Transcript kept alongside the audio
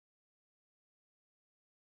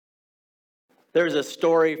There's a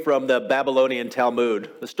story from the Babylonian Talmud,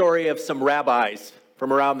 the story of some rabbis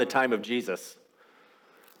from around the time of Jesus.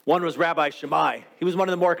 One was Rabbi Shammai. He was one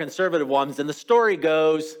of the more conservative ones, and the story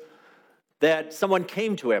goes that someone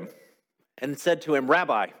came to him and said to him,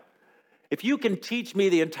 "Rabbi, if you can teach me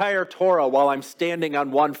the entire Torah while I'm standing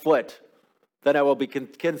on one foot, then I will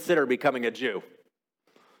consider becoming a Jew."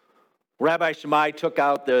 Rabbi Shammai took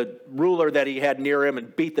out the ruler that he had near him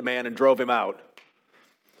and beat the man and drove him out.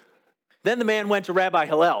 Then the man went to Rabbi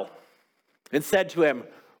Hillel and said to him,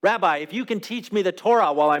 "Rabbi, if you can teach me the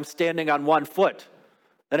Torah while I'm standing on one foot,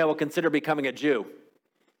 then I will consider becoming a Jew."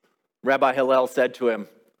 Rabbi Hillel said to him,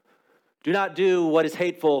 "Do not do what is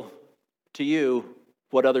hateful to you,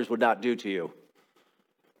 what others would not do to you."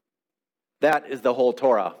 That is the whole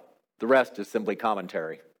Torah. The rest is simply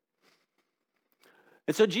commentary.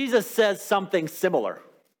 And so Jesus says something similar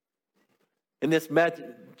in this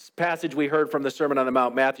passage we heard from the Sermon on the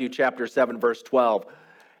Mount, Matthew chapter 7, verse 12.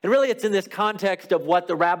 And really it's in this context of what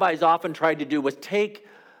the rabbis often tried to do was take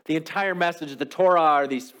the entire message. The Torah are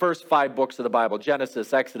these first 5 books of the Bible: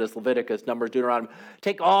 Genesis, Exodus, Leviticus, Numbers, Deuteronomy.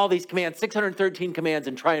 Take all these commands, 613 commands,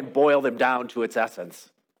 and try and boil them down to its essence.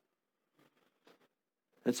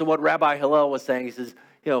 And so what Rabbi Hillel was saying, he says,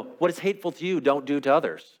 what is hateful to you, don't do to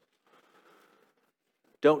others.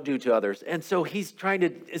 Don't do to others. And so he's trying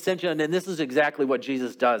to essentially, and this is exactly what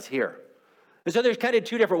Jesus does here. And so there's kind of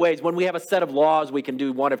 2 different ways. When we have a set of laws, we can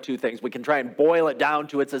do one of 2 things. We can try and boil it down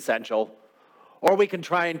to its essential, or we can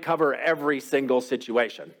try and cover every single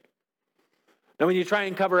situation. Now, when you try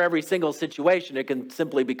and cover every single situation, it can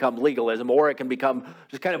simply become legalism, or it can become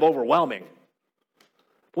just kind of overwhelming.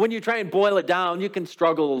 But when you try and boil it down, you can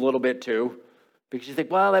struggle a little bit too, because you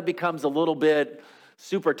think, well, that becomes a little bit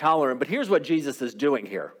super tolerant. But here's what Jesus is doing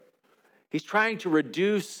here. He's trying to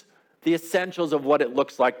reduce the essentials of what it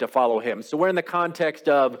looks like to follow him. So we're in the context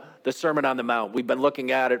of the Sermon on the Mount. We've been looking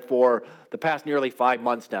at it for the past nearly 5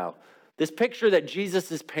 months now. This picture that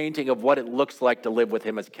Jesus is painting of what it looks like to live with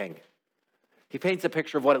him as king. He paints a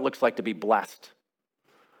picture of what it looks like to be blessed.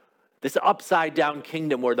 This upside down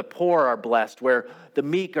kingdom where the poor are blessed, where the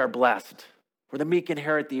meek are blessed, where the meek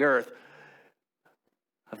inherit the earth.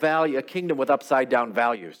 A kingdom with upside down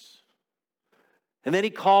values. And then he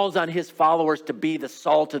calls on his followers to be the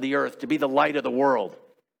salt of the earth, to be the light of the world.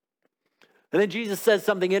 And then Jesus says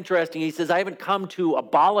something interesting. He says, "I haven't come to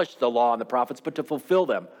abolish the law and the prophets, but to fulfill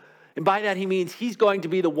them." And by that he means he's going to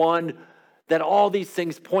be the one that all these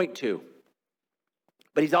things point to.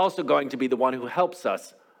 But he's also going to be the one who helps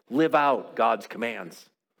us live out God's commands.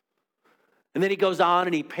 And then he goes on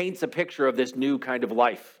and he paints a picture of this new kind of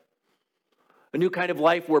life. A new kind of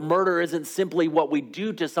life where murder isn't simply what we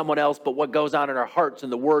do to someone else, but what goes on in our hearts and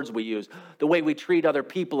the words we use, the way we treat other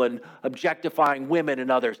people and objectifying women and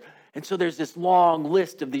others. And so there's this long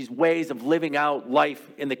list of these ways of living out life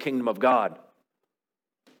in the kingdom of God.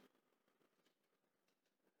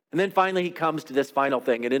 And then finally he comes to this final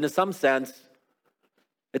thing. And in some sense,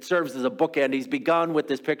 it serves as a bookend. He's begun with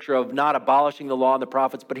this picture of not abolishing the law and the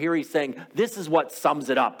prophets, but here he's saying this is what sums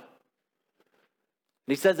it up.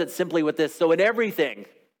 And he says it simply with this: so in everything,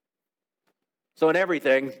 so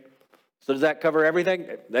does that cover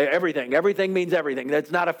everything? Everything means everything. That's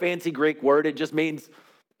not a fancy Greek word. It just means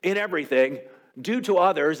in everything, do to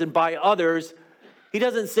others. And by others, he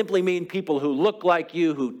doesn't simply mean people who look like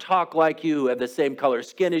you, who talk like you, who have the same color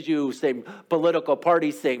skin as you, same political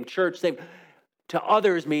party, same church, same. To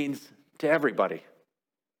others means to everybody.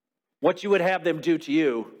 What you would have them do to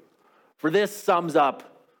you, for this sums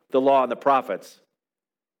up the law and the prophets.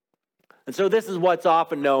 And so this is what's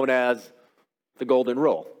often known as the golden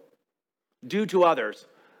rule. Do to others.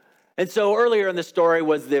 And so earlier in the story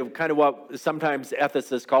was the kind of what sometimes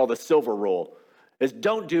ethicists call the silver rule, is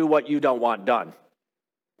don't do what you don't want done.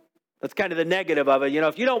 That's kind of the negative of it.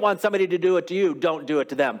 If you don't want somebody to do it to you, don't do it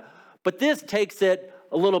to them. But this takes it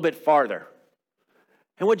a little bit farther.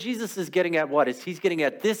 And what Jesus is getting at he's getting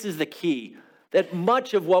at this is the key, that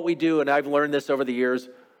much of what we do, and I've learned this over the years,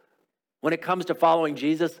 when it comes to following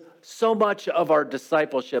Jesus, so much of our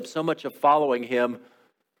discipleship, so much of following him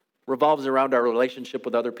revolves around our relationship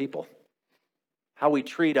with other people. How we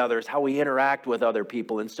treat others, how we interact with other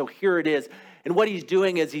people. And so here it is. And what he's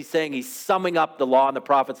doing is he's saying he's summing up the law and the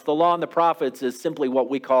prophets. The law and the prophets is simply what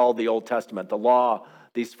we call the Old Testament. The law,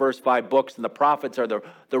 these first 5 books, and the prophets are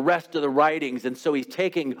the rest of the writings. And so he's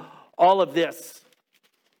taking all of this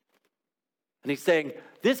and he's saying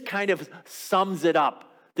this kind of sums it up.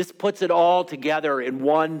 This puts it all together in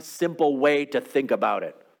one simple way to think about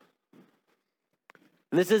it.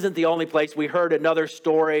 And this isn't the only place. We heard another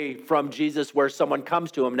story from Jesus where someone comes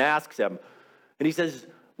to him and asks him, and he says,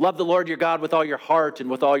 Love the Lord your God with all your heart and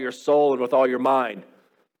with all your soul and with all your mind.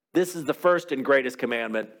 This is the first and greatest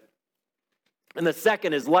commandment. And the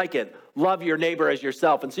second is like it. Love your neighbor as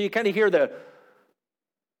yourself. And so you kind of hear the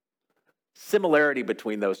similarity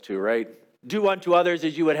between those two, right? Do unto others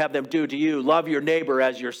as you would have them do to you. Love your neighbor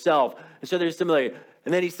as yourself. And so there's similarity.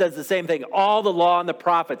 And then he says the same thing. All the law and the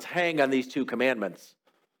prophets hang on these two commandments.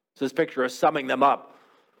 So this picture is summing them up.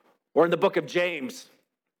 Or in the book of James,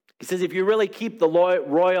 he says, if you really keep the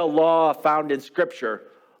royal law found in Scripture,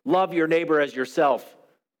 love your neighbor as yourself,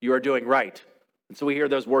 you are doing right. And so we hear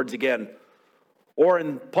those words again. Or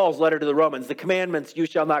in Paul's letter to the Romans, the commandments, you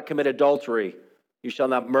shall not commit adultery, you shall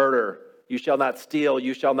not murder, you shall not steal,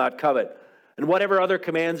 you shall not covet. And whatever other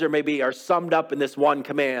commands there may be are summed up in this one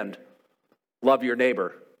command, love your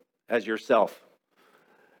neighbor as yourself.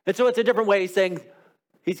 And so it's a different way he's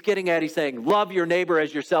saying, love your neighbor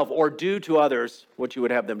as yourself, or do to others what you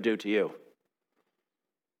would have them do to you.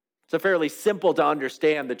 It's a fairly simple to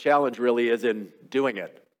understand. The challenge really is in doing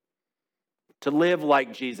it. To live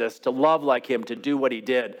like Jesus, to love like him, to do what he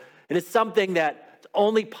did. And it's something that's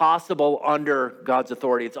only possible under God's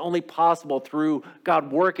authority. It's only possible through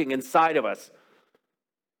God working inside of us.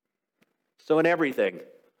 So in everything,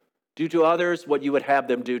 do to others what you would have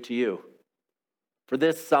them do to you. For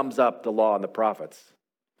this sums up the law and the prophets.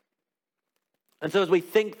 And so as we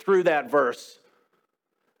think through that verse,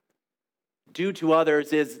 do to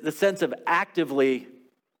others is the sense of actively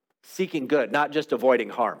seeking good, not just avoiding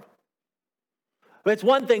harm. It's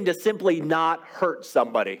one thing to simply not hurt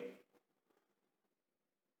somebody,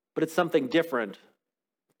 but it's something different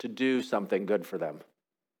to do something good for them.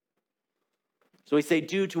 So we say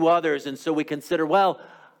do to others, and so we consider, well,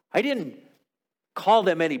 I didn't call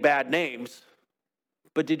them any bad names,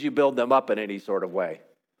 but did you build them up in any sort of way?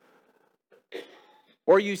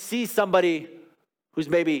 Or you see somebody who's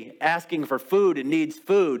maybe asking for food and needs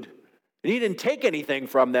food, and you didn't take anything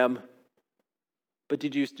from them, but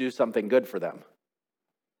did you do something good for them?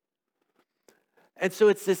 And so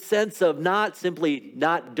it's this sense of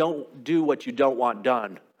don't do what you don't want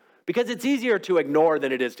done. Because it's easier to ignore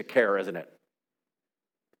than it is to care, isn't it?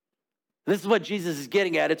 And this is what Jesus is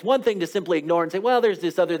getting at. It's one thing to simply ignore and say, well, there's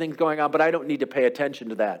this other thing going on, but I don't need to pay attention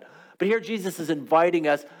to that. But here Jesus is inviting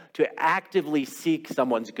us to actively seek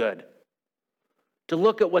someone's good. To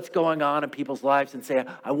look at what's going on in people's lives and say,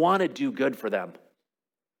 I want to do good for them.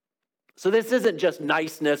 So this isn't just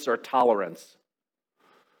niceness or tolerance.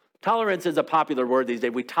 Tolerance is a popular word these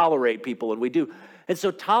days. We tolerate people, and we do. And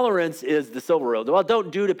so tolerance is the silver rule. Well,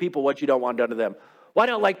 don't do to people what you don't want done to them. Well, I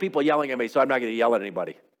don't like people yelling at me, so I'm not going to yell at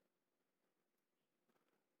anybody.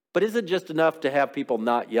 But is it just enough to have people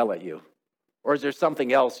not yell at you? Or is there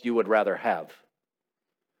something else you would rather have?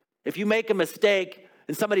 If you make a mistake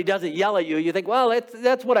and somebody doesn't yell at you, you think, well,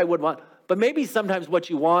 that's what I would want. But maybe sometimes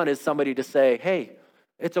what you want is somebody to say, hey,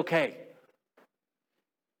 it's okay.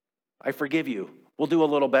 I forgive you. We'll do a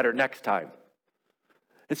little better next time.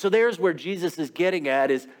 And so there's where Jesus is getting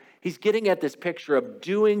at, is he's getting at this picture of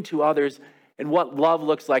doing to others and what love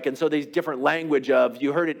looks like. And so these different language of,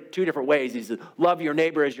 you heard it two different ways. He says, love your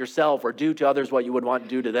neighbor as yourself, or do to others what you would want to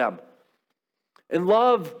do to them. And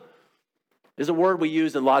love is a word we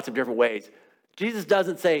use in lots of different ways. Jesus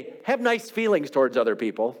doesn't say, have nice feelings towards other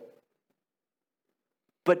people.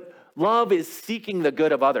 But love is seeking the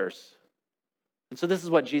good of others. And so this is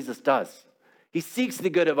what Jesus does. He seeks the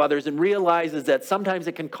good of others and realizes that sometimes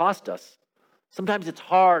it can cost us. Sometimes it's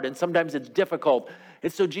hard and sometimes it's difficult.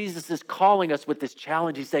 And so Jesus is calling us with this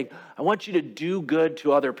challenge. He's saying, I want you to do good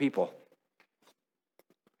to other people.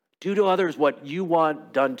 Do to others what you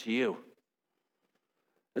want done to you.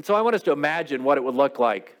 And so I want us to imagine what it would look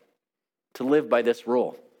like to live by this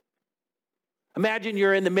rule. Imagine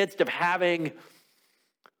you're in the midst of having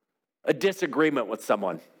a disagreement with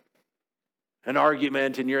someone. An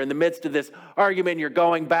argument, and you're in the midst of this argument, you're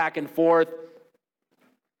going back and forth,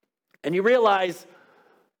 and you realize,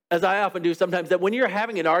 as I often do sometimes, that when you're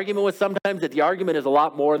having an argument with sometimes that the argument is a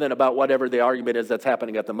lot more than about whatever the argument is that's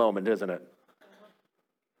happening at the moment, isn't it?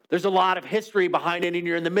 There's a lot of history behind it, and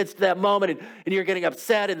you're in the midst of that moment, and you're getting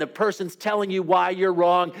upset, and the person's telling you why you're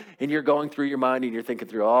wrong, and you're going through your mind, and you're thinking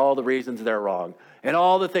through all the reasons they're wrong, and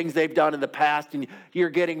all the things they've done in the past, and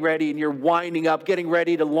you're getting ready, and you're winding up, getting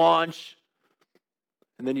ready to launch.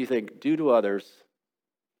 And then you think, do to others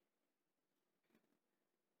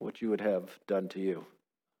what you would have done to you.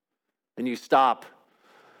 Then you stop,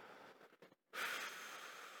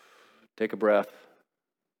 take a breath,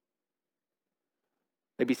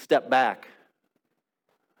 maybe step back,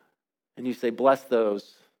 and you say, bless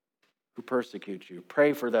those who persecute you.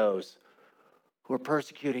 Pray for those who are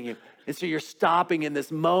persecuting you. And so you're stopping in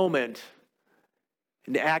this moment,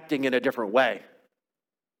 and acting in a different way.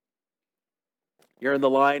 You're in the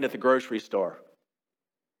line at the grocery store.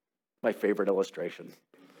 My favorite illustration.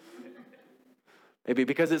 Maybe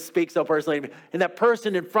because it speaks so personally. And that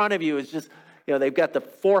person in front of you is just, they've got the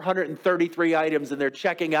 433 items and they're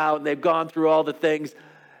checking out and they've gone through all the things.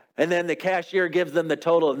 And then the cashier gives them the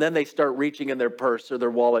total and then they start reaching in their purse or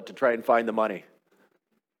their wallet to try and find the money.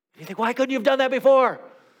 You think, why couldn't you have done that before?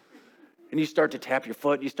 And you start to tap your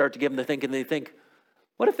foot. You start to give them the think and they think,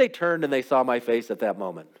 what if they turned and they saw my face at that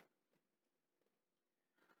moment?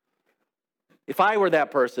 If I were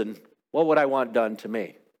that person, what would I want done to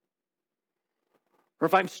me? Or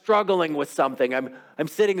if I'm struggling with something, I'm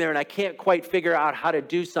sitting there and I can't quite figure out how to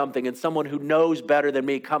do something and someone who knows better than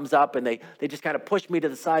me comes up and they just kind of push me to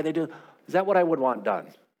the side. Is that what I would want done?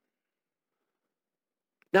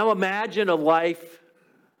 Now imagine a life,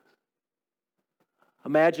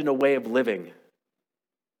 imagine a way of living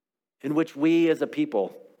in which we as a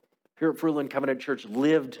people here at Fruitland Covenant Church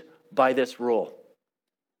lived by this rule.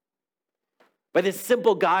 By this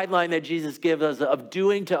simple guideline that Jesus gives us of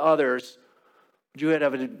doing to others what you would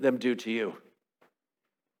have them do to you.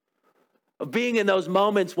 Of being in those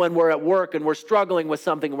moments when we're at work and we're struggling with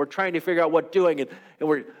something and we're trying to figure out what doing and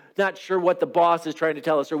we're not sure what the boss is trying to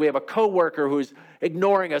tell us, or we have a coworker who's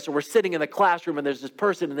ignoring us, or we're sitting in the classroom and there's this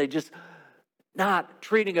person and they just not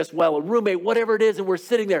treating us well, a roommate, whatever it is, and we're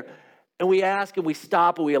sitting there and we ask and we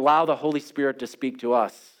stop and we allow the Holy Spirit to speak to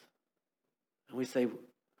us. And we say,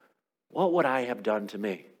 what would I have done to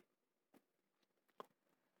me?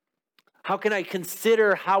 How can I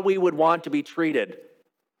consider how we would want to be treated?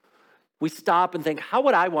 We stop and think, how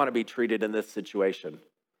would I want to be treated in this situation?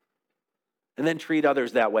 And then treat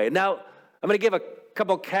others that way. Now, I'm going to give a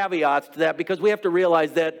couple caveats to that because we have to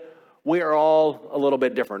realize that we are all a little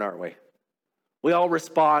bit different, aren't we? We all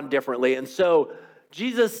respond differently. And so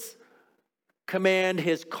Jesus' command,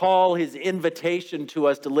 his call, his invitation to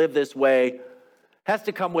us to live this way has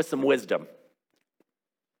to come with some wisdom.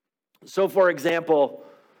 So, for example,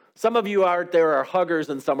 some of you out there are huggers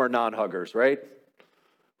and some are non-huggers, right?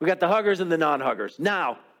 We got the huggers and the non-huggers.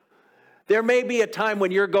 Now, there may be a time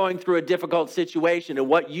when you're going through a difficult situation and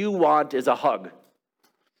what you want is a hug.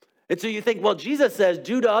 And so you think, well, Jesus says,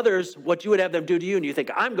 do to others what you would have them do to you. And you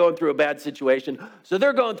think, I'm going through a bad situation, so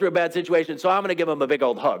they're going through a bad situation, so I'm going to give them a big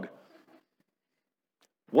old hug.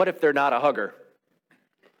 What if they're not a hugger?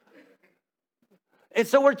 And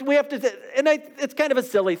so we have to, it's kind of a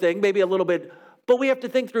silly thing, maybe a little bit, but we have to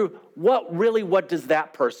think through what does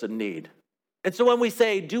that person need? And so when we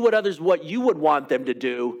say, do what you would want them to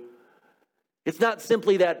do, it's not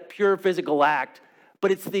simply that pure physical act,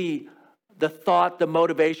 but it's the thought, the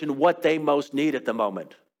motivation, what they most need at the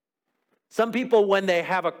moment. Some people, when they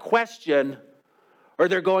have a question or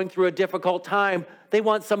they're going through a difficult time, they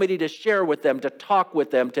want somebody to share with them, to talk with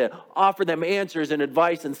them, to offer them answers and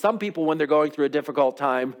advice. And some people, when they're going through a difficult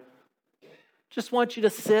time, just want you to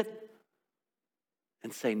sit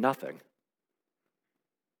and say nothing.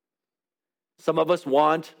 Some of us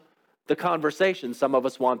want the conversation. Some of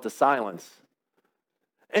us want the silence.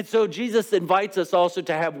 And so Jesus invites us also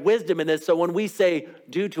to have wisdom in this. So when we say,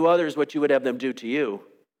 do to others what you would have them do to you,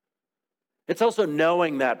 it's also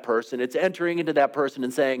knowing that person. It's entering into that person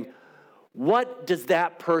and saying, what does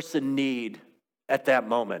that person need at that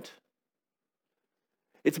moment?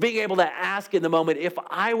 It's being able to ask in the moment, if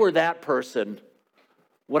I were that person,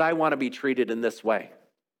 would I want to be treated in this way?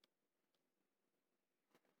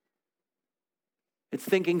 It's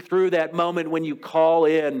thinking through that moment when you call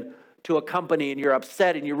in to a company and you're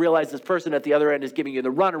upset and you realize this person at the other end is giving you the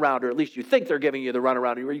runaround, or at least you think they're giving you the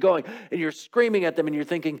runaround, and you're going and you're screaming at them and you're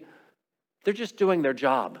thinking, they're just doing their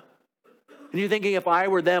job. And you're thinking, if I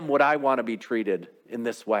were them, would I want to be treated in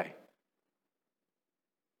this way?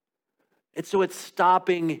 And so it's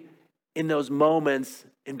stopping in those moments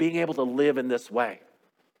and being able to live in this way.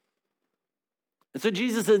 And so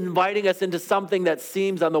Jesus is inviting us into something that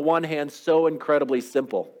seems, on the one hand, so incredibly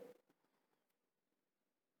simple,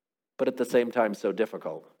 but at the same time, so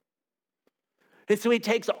difficult. And so he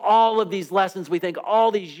takes all of these lessons, we think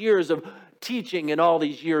all these years of teaching and all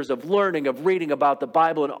these years of learning, of reading about the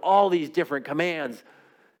Bible and all these different commands,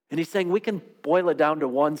 and he's saying we can boil it down to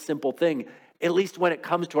one simple thing, at least when it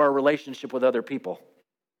comes to our relationship with other people.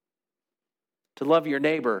 To love your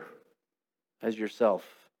neighbor as yourself.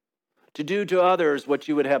 To do to others what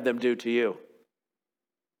you would have them do to you.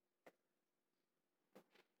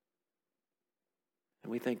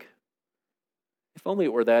 And we think, if only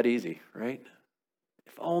it were that easy, right?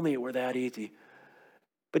 If only it were that easy.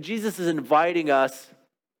 But Jesus is inviting us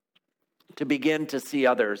to begin to see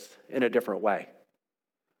others in a different way.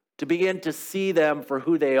 To begin to see them for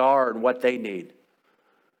who they are and what they need.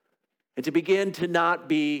 And to begin to not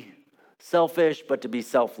be selfish, but to be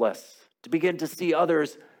selfless. To begin to see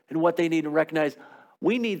others and what they need and recognize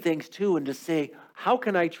we need things too, and to say, how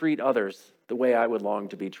can I treat others the way I would long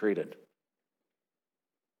to be treated?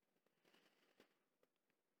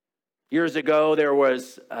 Years ago, there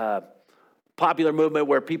was a popular movement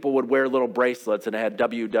where people would wear little bracelets and it had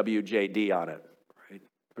WWJD on it. Right?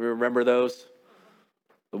 Remember those?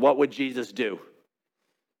 What would Jesus do?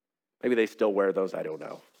 Maybe they still wear those. I don't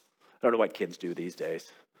know. I don't know what kids do these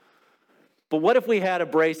days. But what if we had a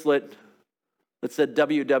bracelet that said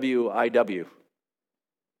WWIW?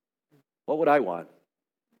 What would I want?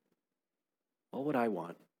 What would I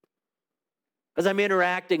want? As I'm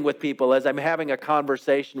interacting with people, as I'm having a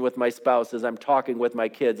conversation with my spouse, as I'm talking with my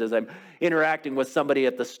kids, as I'm interacting with somebody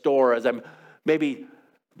at the store, as I'm maybe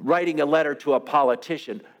writing a letter to a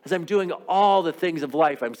politician, as I'm doing all the things of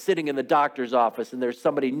life, I'm sitting in the doctor's office and there's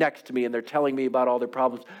somebody next to me and they're telling me about all their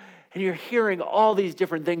problems, and you're hearing all these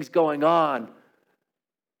different things going on,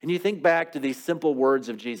 and you think back to these simple words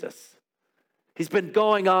of Jesus. He's been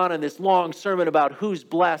going on in this long sermon about who's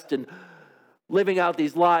blessed and living out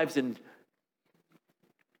these lives and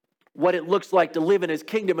what it looks like to live in his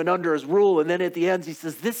kingdom and under his rule. And then at the end, he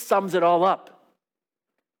says, this sums it all up.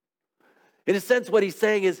 In a sense, what he's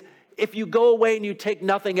saying is, if you go away and you take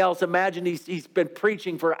nothing else, imagine he's been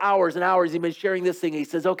preaching for hours and hours. He's been sharing this thing. He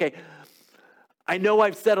says, okay, I know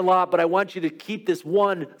I've said a lot, but I want you to keep this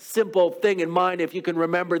one simple thing in mind. If you can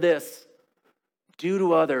remember this, do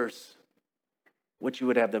to others what you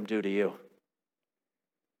would have them do to you.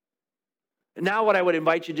 And now what I would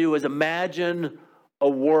invite you to do is imagine a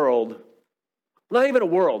world, not even a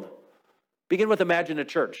world. Begin with imagine a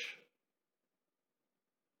church.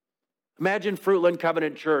 Imagine Fruitland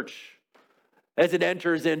Covenant Church as it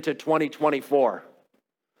enters into 2024.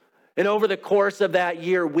 And over the course of that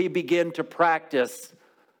year, we begin to practice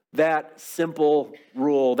that simple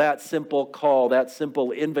rule, that simple call, that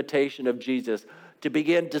simple invitation of Jesus to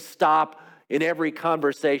begin to stop in every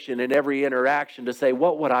conversation, in every interaction to say,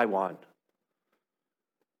 what would I want?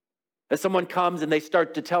 As someone comes and they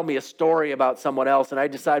start to tell me a story about someone else and I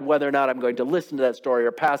decide whether or not I'm going to listen to that story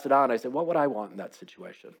or pass it on, I say, what would I want in that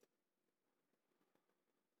situation?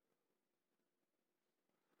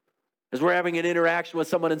 As we're having an interaction with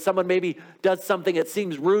someone and someone maybe does something that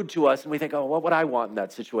seems rude to us and we think, oh, what would I want in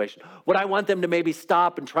that situation? Would I want them to maybe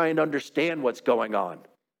stop and try and understand what's going on?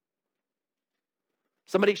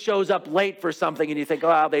 Somebody shows up late for something and you think,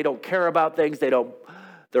 oh, they don't care about things. They're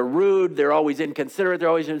rude. They're always inconsiderate. They're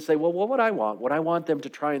always going to say, well, what would I want? Would I want them to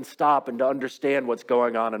try and stop and to understand what's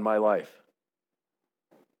going on in my life?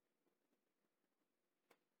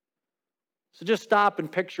 So just stop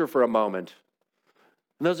and picture for a moment.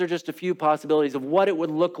 And those are just a few possibilities of what it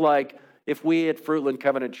would look like if we at Fruitland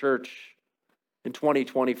Covenant Church in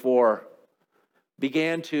 2024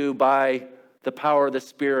 began to, by the power of the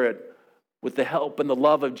Spirit, with the help and the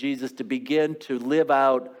love of Jesus, to begin to live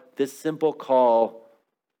out this simple call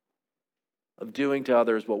of doing to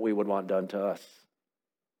others what we would want done to us.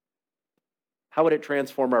 How would it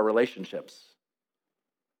transform our relationships?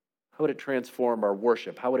 How would it transform our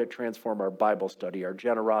worship? How would it transform our Bible study, our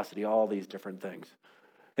generosity, all these different things?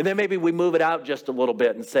 And then maybe we move it out just a little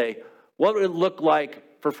bit and say, what would it look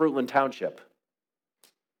like for Fruitland Township?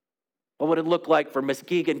 What would it look like for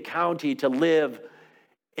Muskegon County to live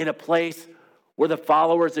in a place where the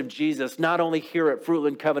followers of Jesus, not only here at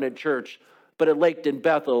Fruitland Covenant Church, but at Laketon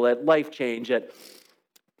Bethel, at Life Change, at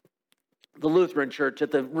the Lutheran Church,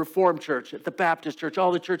 at the Reformed Church, at the Baptist Church,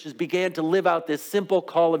 all the churches began to live out this simple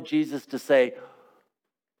call of Jesus to say,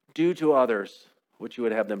 do to others what you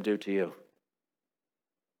would have them do to you.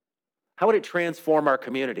 How would it transform our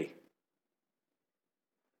community?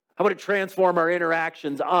 How would it transform our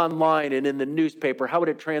interactions online and in the newspaper? How would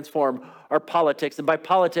it transform our politics? And by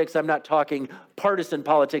politics, I'm not talking partisan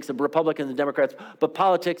politics of Republicans and Democrats, but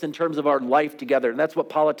politics in terms of our life together. And that's what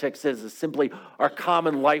politics is simply our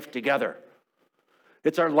common life together.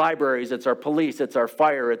 It's our libraries, it's our police, it's our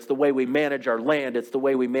fire, it's the way we manage our land, it's the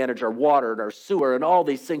way we manage our water and our sewer and all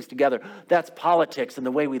these things together. That's politics and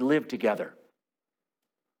the way we live together.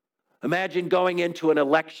 Imagine going into an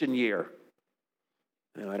election year.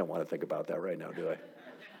 I don't want to think about that right now, do I?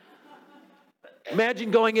 Imagine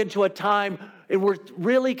going into a time and we're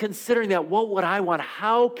really considering that. What would I want?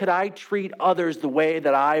 How could I treat others the way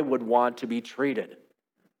that I would want to be treated?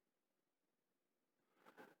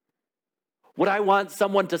 Would I want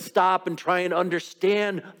someone to stop and try and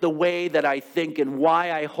understand the way that I think and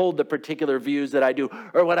why I hold the particular views that I do?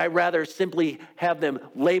 Or would I rather simply have them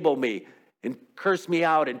label me and curse me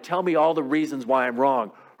out and tell me all the reasons why I'm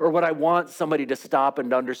wrong? or what I want somebody to stop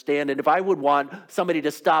and understand. And if I would want somebody to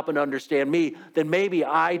stop and understand me, then maybe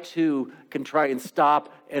I too can try and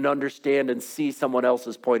stop and understand and see someone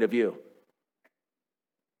else's point of view.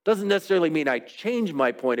 Doesn't necessarily mean I change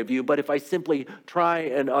my point of view, but if I simply try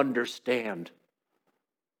and understand.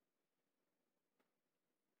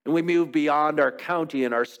 And we move beyond our county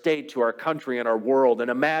and our state to our country and our world, and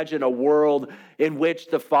imagine a world in which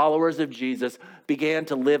the followers of Jesus began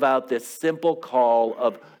to live out this simple call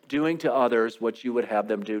of doing to others what you would have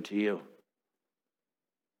them do to you.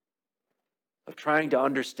 Of trying to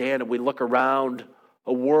understand, and we look around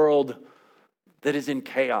a world that is in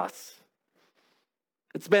chaos.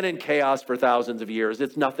 It's been in chaos for thousands of years.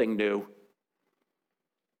 It's nothing new.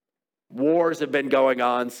 Wars have been going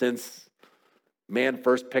on since man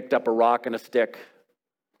first picked up a rock and a stick.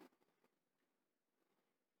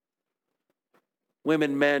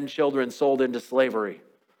 Women, men, children sold into slavery.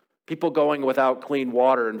 People going without clean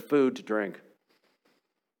water and food to drink.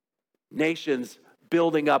 Nations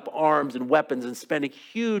building up arms and weapons and spending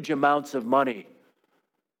huge amounts of money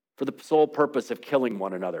for the sole purpose of killing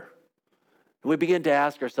one another. And we begin to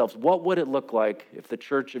ask ourselves, what would it look like if the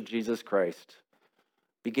Church of Jesus Christ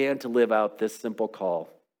began to live out this simple call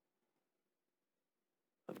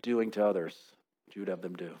of doing to others what you would have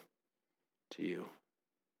them do to you?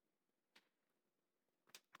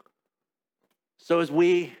 So as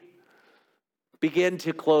we begin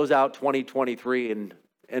to close out 2023 and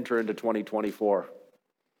enter into 2024,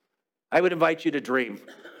 I would invite you to dream,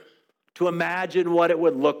 to imagine what it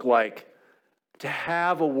would look like to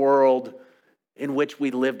have a world in which we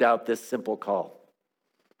lived out this simple call.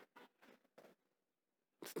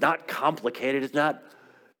 It's not complicated, it's not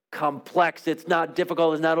complex, it's not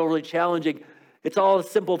difficult, it's not overly challenging. It's all a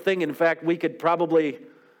simple thing. In fact, we could probably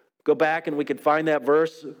go back and we could find that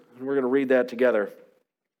verse, and we're going to read that together.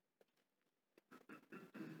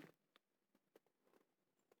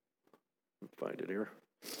 Find it here.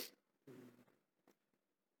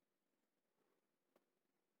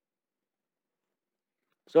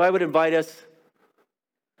 So I would invite us,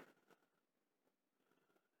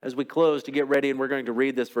 as we close, to get ready, and we're going to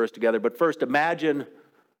read this verse together. But first, imagine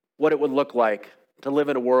what it would look like to live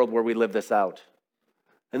in a world where we live this out.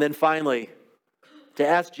 And then finally, to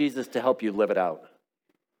ask Jesus to help you live it out.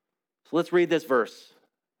 So let's read this verse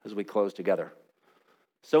as we close together.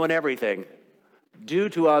 So in everything, do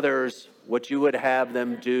to others what you would have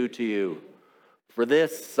them do to you. For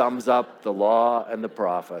this sums up the law and the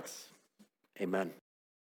prophets. Amen.